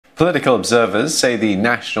Political observers say the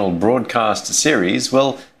national broadcast series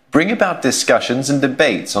will bring about discussions and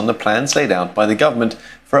debates on the plans laid out by the government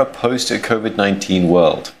for a post-COVID-19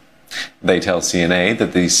 world. They tell CNA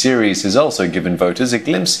that the series has also given voters a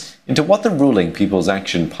glimpse into what the ruling People's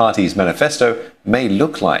Action Party's manifesto may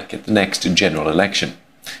look like at the next general election.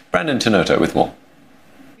 Brandon Tenoto with more.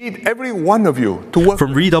 Every one of you to work.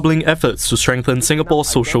 From redoubling efforts to strengthen Singapore's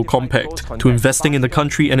social compact, to investing in the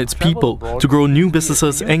country and its people, to grow new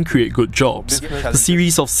businesses and create good jobs, the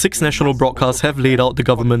series of 6 national broadcasts have laid out the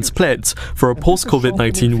government's plans for a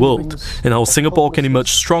post-COVID-19 world and how Singapore can emerge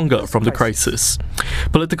stronger from the crisis.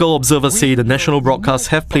 Political observers say the national broadcasts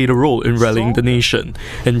have played a role in rallying the nation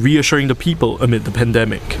and reassuring the people amid the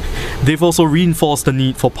pandemic. They've also reinforced the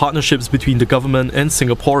need for partnerships between the government and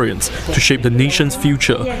Singaporeans to shape the nation's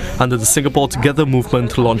future under the Singapore Together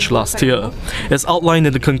movement launched last year, as outlined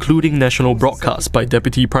in the concluding national broadcast by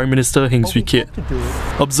Deputy Prime Minister Heng Swee Keat.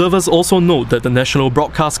 Observers also note that the national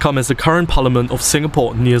broadcasts come as the current Parliament of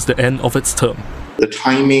Singapore nears the end of its term. The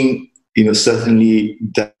timing, certainly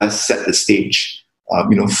does set the stage,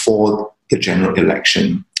 for the general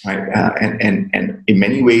election, right? And in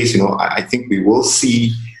many ways, I think we will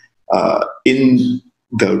see in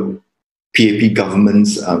the PAP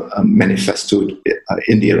government's manifesto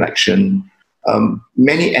in the election,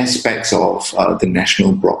 many aspects of the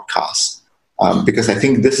national broadcast, because I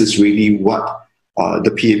think this is really what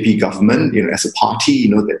the PAP government, as a party,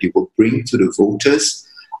 that they will bring to the voters,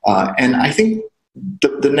 and I think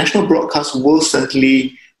the national broadcast will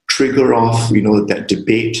certainly trigger off, that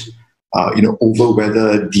debate, over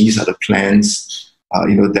whether these are the plans,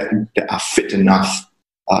 that are fit enough.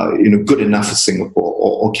 Good enough for Singapore,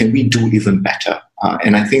 or can we do even better?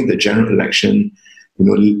 And I think the general election,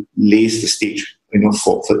 lays the stage,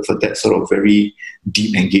 for that sort of very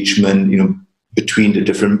deep engagement, between the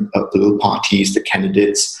different political parties, the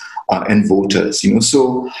candidates, and voters.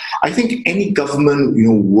 So I think any government,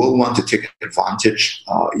 will want to take advantage,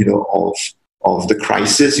 of the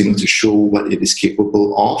crisis, to show what it is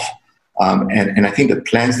capable of. And I think the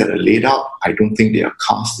plans that are laid out, I don't think they are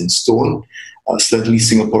cast in stone. Certainly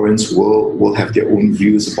Singaporeans will have their own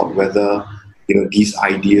views about whether these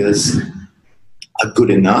ideas are good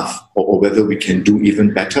enough or whether we can do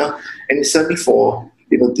even better. And it's certainly for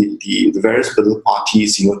the various political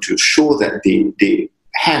parties to show that they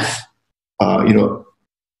have a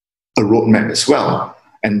roadmap as well.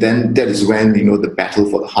 And then that is when the battle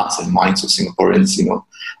for the hearts and minds of Singaporeans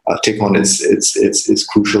take on its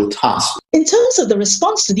crucial task. In terms of the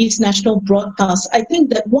response to these national broadcasts, I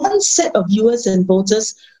think that one set of viewers and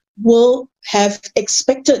voters will have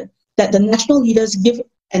expected that the national leaders give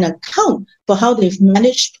an account for how they've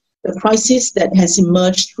managed the crisis that has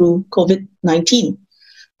emerged through COVID-19.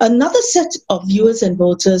 Another set of viewers and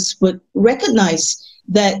voters would recognize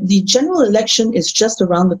that the general election is just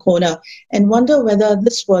around the corner and wonder whether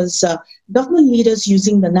this was government leaders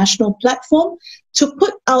using the national platform to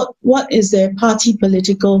put out what is their party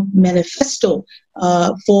political manifesto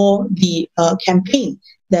for the campaign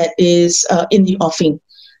that is in the offing.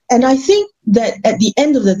 And I think that at the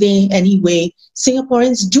end of the day, anyway,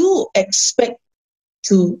 Singaporeans do expect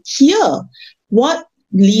to hear what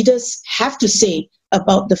leaders have to say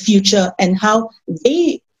about the future and how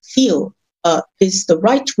they feel is the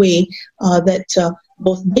right way that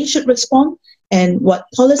both they should respond and what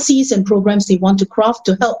policies and programs they want to craft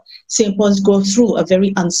to help Singaporeans go through a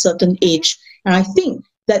very uncertain age. And I think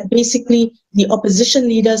that basically the opposition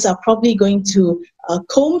leaders are probably going to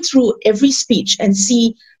comb through every speech and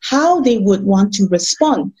see how they would want to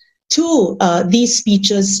respond to these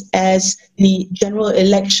speeches as the general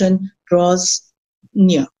election draws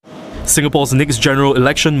near. Singapore's next general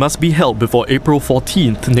election must be held before April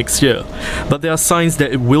 14th next year, but there are signs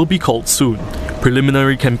that it will be called soon.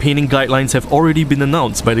 Preliminary campaigning guidelines have already been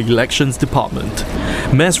announced by the Elections Department.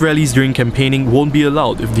 Mass rallies during campaigning won't be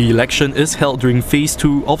allowed if the election is held during Phase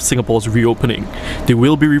 2 of Singapore's reopening. They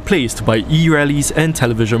will be replaced by e-rallies and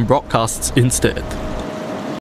television broadcasts instead.